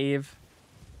like a cave.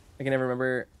 I can never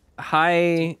remember.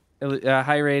 High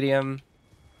radium.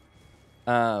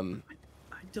 I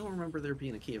don't remember there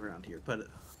being a cave around here, but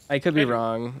I could be I do.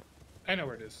 wrong. I know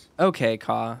where it is. Okay,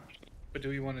 Ka. But do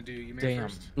we want to do Ymir Damn.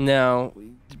 first? No,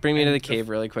 bring me to And the the cave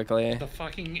really quickly. The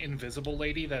fucking invisible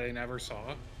lady that I never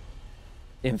saw.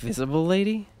 Invisible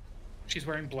lady? She's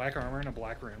wearing black armor and a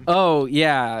black room. Oh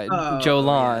yeah, Oh,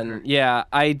 Jolan. Yeah,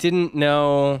 I didn't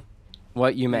know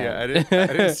what you meant. Yeah, I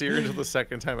didn't see her until the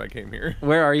second time I came here.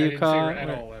 Where are I you, didn't see her Ka? at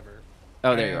all ever.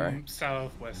 Oh, I there you are. am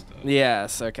southwest of.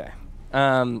 Yes, okay.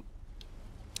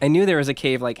 I knew there was a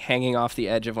cave like hanging off the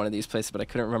edge of one of these places, but I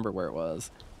couldn't remember where it was.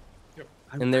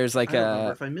 And there's like I don't remember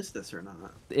a, if I missed this or not.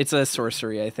 it's a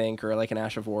sorcery, I think, or like an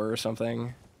Ash of War or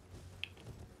something.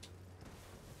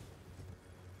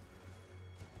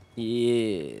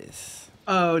 Yes.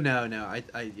 Oh no, I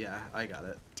got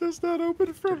it. Does not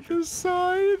open from Pretty sure. this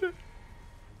side.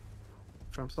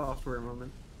 From software a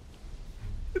moment.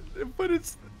 But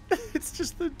it's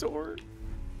just the door.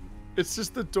 It's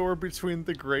just the door between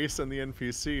the Grace and the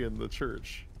NPC and the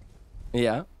church.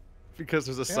 Yeah. Because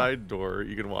there's a side door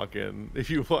you can walk in. If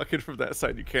you walk in from that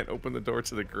side, you can't open the door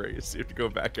to the Grace. You have to go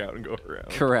back out and go around.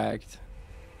 Correct.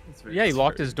 It's very Yeah, he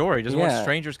locked his door. He doesn't want Yeah.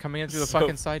 strangers coming in through the So-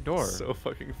 fucking side door. So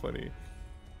fucking funny.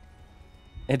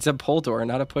 It's a pull door,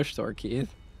 not a push door,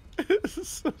 Keith.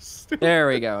 So stupid. There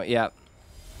we go. Yep.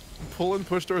 Pull and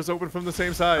push doors open from the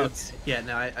same sides. Yeah,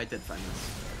 no, I did find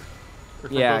this. Or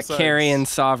from Yeah, both sides. Carrion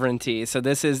sovereignty. So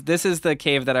this is the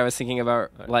cave that I was thinking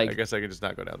about I like guess I can just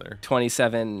not go down there.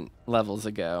 27 levels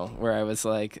ago, where I was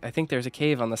like, I think there's a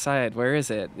cave on the side. Where is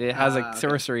it? It has a Okay.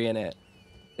 sorcery in it.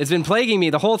 It's been plaguing me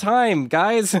the whole time,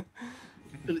 guys.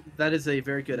 That is a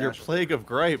very good Your action. plague of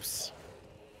gripes.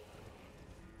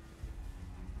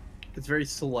 It's very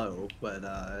slow, but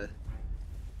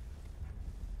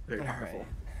very All powerful. right.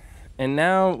 And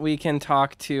now we can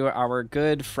talk to our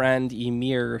good friend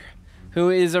Ymir, who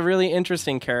is a really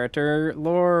interesting character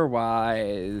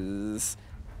lore-wise.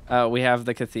 We have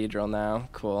the cathedral now.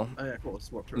 Cool. Oh yeah, cool.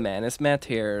 Let's warp through. Man is met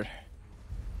here.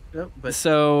 Yep, but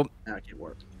So, I can't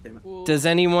warp. Damn it. does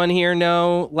anyone here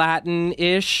know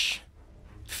Latin-ish?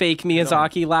 Fake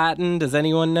Miyazaki Latin? Does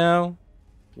anyone know?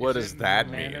 What does that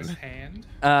Mana's mean? hand?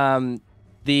 What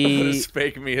The is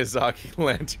fake Miyazaki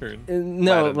lantern?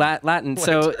 no Latin.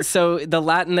 So Lantern. the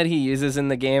Latin that he uses in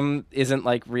the game isn't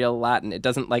like real Latin. It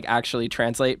doesn't like actually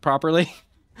translate properly.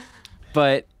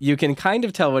 But you can kind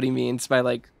of tell what he means by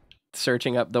like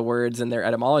searching up the words and their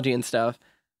etymology and stuff.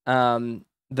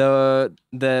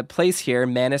 The place here,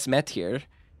 Manus Metir,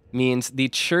 means the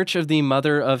Church of the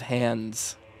Mother of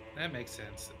Hands. That makes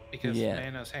sense because Yeah.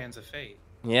 Mana's hands of fate.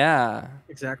 Yeah,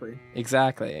 Exactly.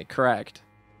 correct.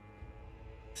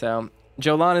 So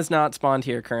Jolan is not spawned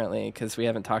here currently because we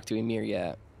haven't talked to Emir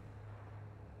yet.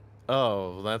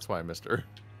 Oh, well, that's why I missed her.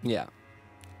 Yeah.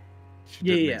 She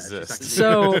Yeah, didn't yeah, exist. she's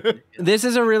So this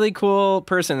is a really cool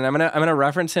person, and I'm gonna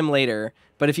reference him later.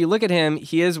 But if you look at him,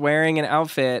 he is wearing an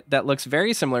outfit that looks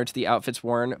very similar to the outfits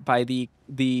worn by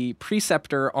the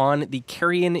preceptor on the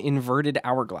Carrion inverted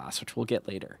hourglass, which we'll get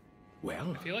later.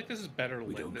 Well, I feel like this is better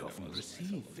we lit don't than it often was.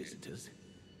 receive visitors.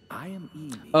 I am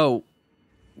Emi. Oh,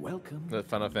 Welcome. The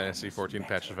Final to Fantasy Manus 14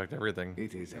 patch Metir. affect everything.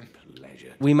 It is a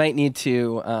pleasure. we might need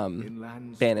to In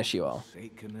lands banish you all.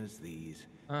 forsaken as these,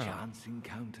 Oh. chance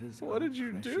encounters What are did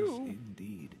you precious do?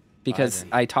 Indeed. because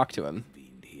I talked to him.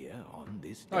 Been here on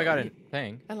this Oh, I got day. a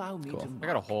thing. Allow me to I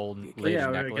got a whole mark the lady yeah,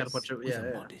 occasion we got a necklace. bunch of with a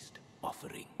yeah. modest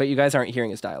offering. But you guys aren't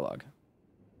hearing his dialogue.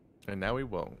 And now we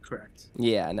won't. Correct.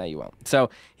 Yeah, no, you won't. So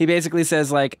he basically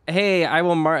says like, "Hey, I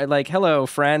will mark like, hello,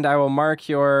 friend. I will mark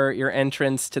your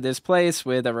entrance to this place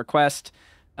with a request.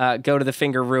 Go to the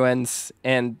Finger Ruins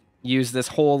and use this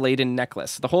whole laden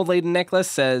necklace. The whole laden necklace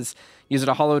says, use it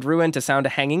a hollowed ruin to sound a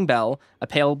hanging bell, a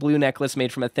pale blue necklace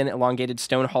made from a thin elongated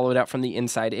stone hollowed out from the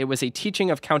inside. It was a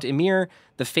teaching of Count Emir.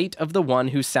 The fate of the one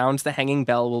who sounds the hanging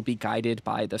bell will be guided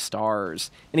by the stars."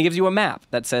 And he gives you a map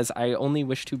that says, "I only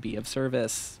wish to be of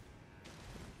service."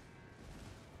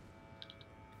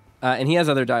 And he has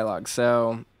other dialogue,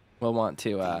 so we'll want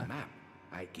to... The map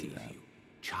I gave you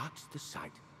charts the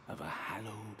site of a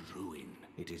hallowed ruin.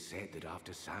 It is said that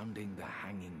after sounding the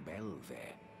hanging bell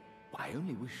there, I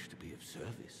only wish to be of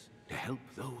service, to help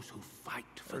those who fight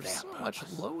for There's their so purpose.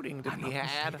 much loading to I'm be not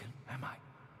had. mistaken, am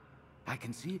I? I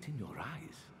can see it in your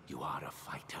eyes. You are a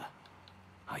fighter,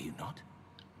 are you not?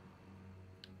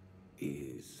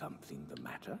 Is something the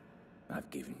matter? I've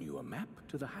given you a map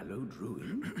to the hallowed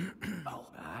ruin. Oh,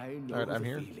 I know All right, I'm the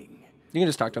here. feeling. You can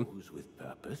just talk to him. Those with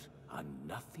purpose are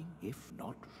nothing if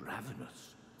not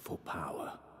ravenous for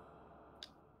power,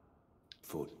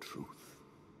 for truth.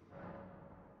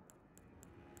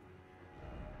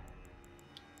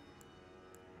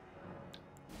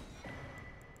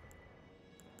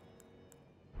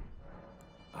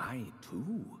 I,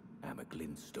 too, am a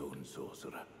glintstone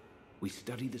sorcerer. We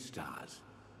study the stars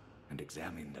and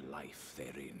examine the life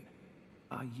therein.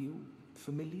 Are you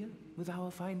familiar with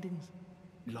our findings?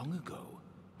 Long ago,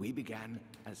 we began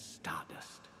as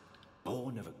stardust,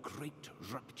 born of a great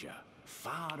rupture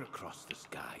far across the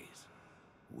skies.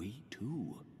 We,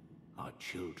 too, are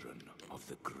children of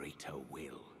the greater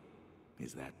will.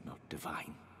 Is that not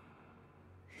divine?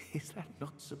 Is that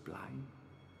not sublime?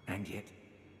 And yet,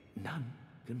 none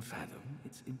can fathom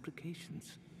its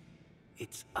implications.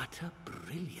 Its utter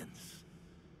brilliance.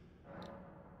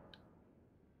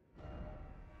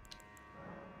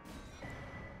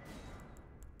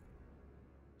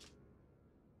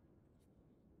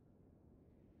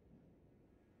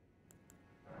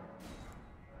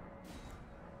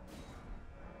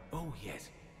 Oh, yes.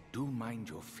 Do mind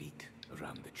your feet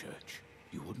around the church.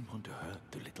 You wouldn't want to hurt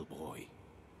the little boy.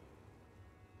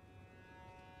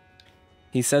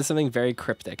 He says something very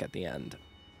cryptic at the end.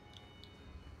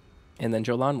 And then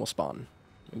Jolan will spawn.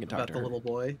 We can talk About to the her. little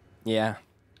boy. Yeah.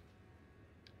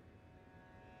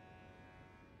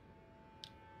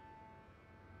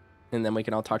 And then we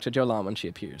can all talk to Jolan when she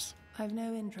appears. I've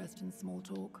no interest in small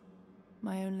talk.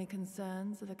 My only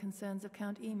concerns are the concerns of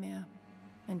Count Emir,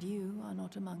 and you are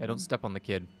not among Yeah, them. don't step on the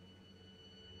kid.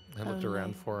 I looked Only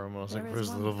around for him. I was like, there is "Where's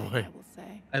the one little thing boy?" I will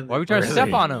say. Why are we trying to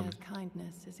step on him? Emir's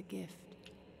kindness is a gift.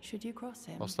 Should you cross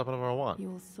him, I'll step on whatever I want. you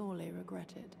will sorely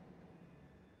regret it.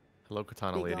 Hello,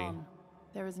 Katana Be lady. gone.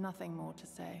 There is nothing more to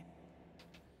say.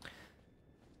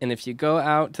 And if you go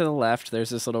out to the left,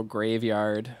 there's this little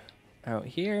graveyard out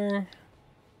here.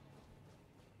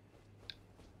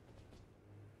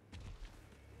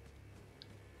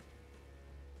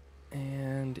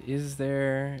 And is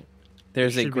there...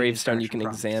 There's There a should be gravestone you interaction can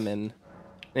prompts. examine.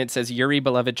 And it says, Yuri,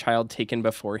 beloved child taken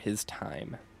before his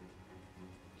time.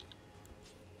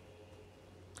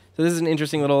 So this is an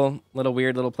interesting little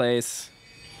weird little place.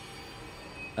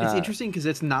 It's interesting because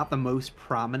it's not the most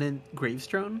prominent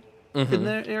gravestone in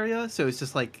the area, so it's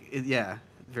just like, yeah,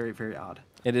 very, very odd.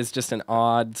 It is just an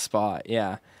odd spot,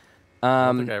 yeah. I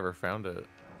don't think I ever found it.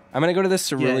 I'm gonna go to the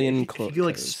cerulean if you go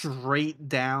like straight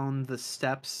down the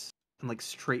steps and like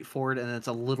straight forward, and it's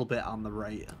a little bit on the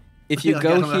right. If you go I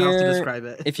don't know how else to here, describe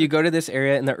it. if you go to this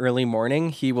area in the early morning,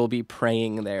 he will be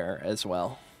praying there as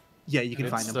well. Yeah, you can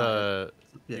find him.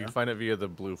 You can find it via the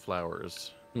blue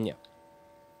flowers. Yeah.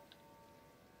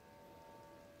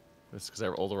 It's because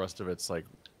all the rest of it's like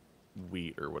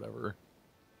wheat or whatever.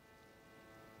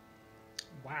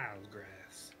 Wild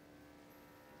grass.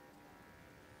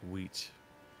 Wheat.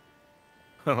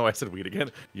 I don't know why I said wheat again.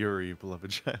 Yuri,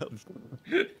 beloved child.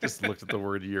 Just looked at the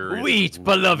word Yuri. Wheat,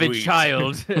 beloved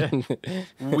child.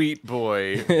 Wheat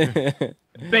boy.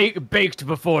 Baked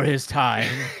before his time.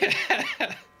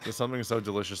 There's something so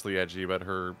deliciously edgy about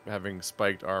her having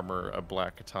spiked armor, a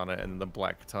black katana, and the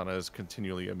black katana is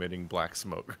continually emitting black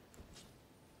smoke.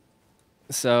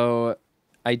 So,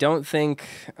 I don't think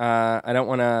I don't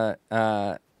want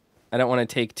to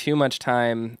take too much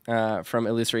time from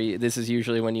Illusory. This is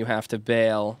usually when you have to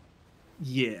bail.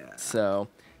 Yeah. So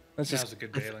let's That just. was a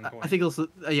good bailing point. I think it'll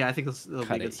be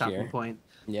a good stopping here. point.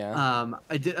 Yeah.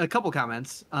 I did a couple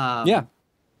comments. Yeah.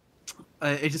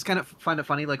 I just kind of find it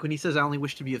funny, like when he says, "I only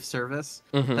wish to be of service."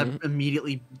 That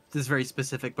immediately is very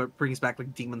specific, but brings back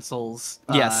like Demon Souls.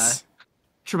 Yes.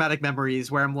 Traumatic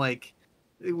memories where I'm like.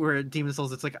 Where Demon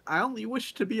Souls, it's like, I only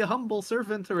wish to be a humble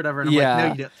servant or whatever. And I'm like,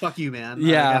 no, you don't. Fuck you, man.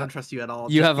 Yeah. Like, I don't trust you at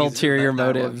all. You just have because of ulterior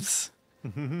that dialogue. motives.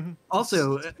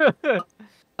 Also,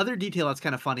 other detail that's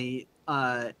kind of funny,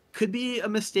 could be a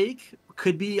mistake,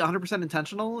 could be 100%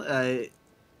 intentional.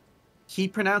 He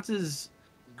pronounces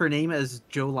her name as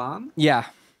Jolan. Yeah.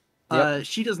 Yep.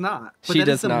 She does not. But She that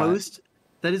does is the not.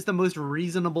 that is the most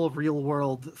reasonable real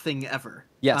world thing ever.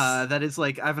 Yes. That is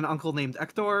like, I have an uncle named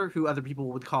Hector who other people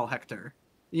would call Hector.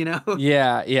 You know?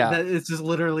 Yeah, yeah. That it's just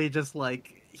literally just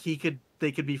like they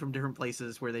could be from different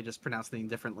places where they just pronounce things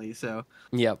differently. So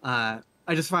Yep. I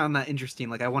just found that interesting.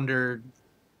 Like I wonder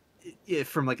if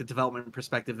from like a development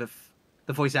perspective, if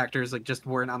the voice actors like just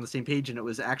weren't on the same page and it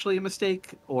was actually a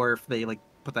mistake, or if they like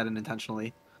put that in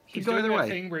intentionally. He's Could go doing either that way.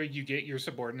 thing where you get your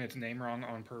subordinate's name wrong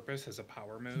on purpose as a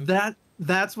power move.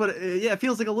 That's what it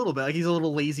feels like a little bit. Like he's a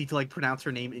little lazy to like pronounce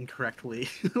her name incorrectly.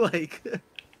 Like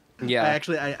Yeah.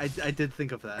 I did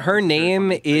think of that. Her It's very name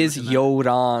funny is that.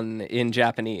 Yoran in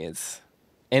Japanese.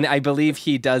 And I believe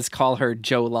he does call her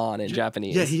Jolan in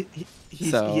Japanese.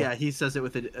 Yeah, he says it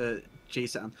with a J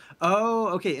sound. Oh,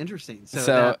 okay, interesting.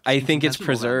 So I think it's intentional then.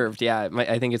 preserved. Yeah,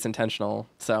 I think it's intentional.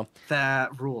 So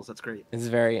That rules. That's great. it's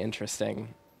very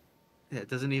interesting. Yeah, it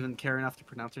doesn't even care enough to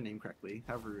pronounce her name correctly.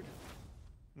 How rude.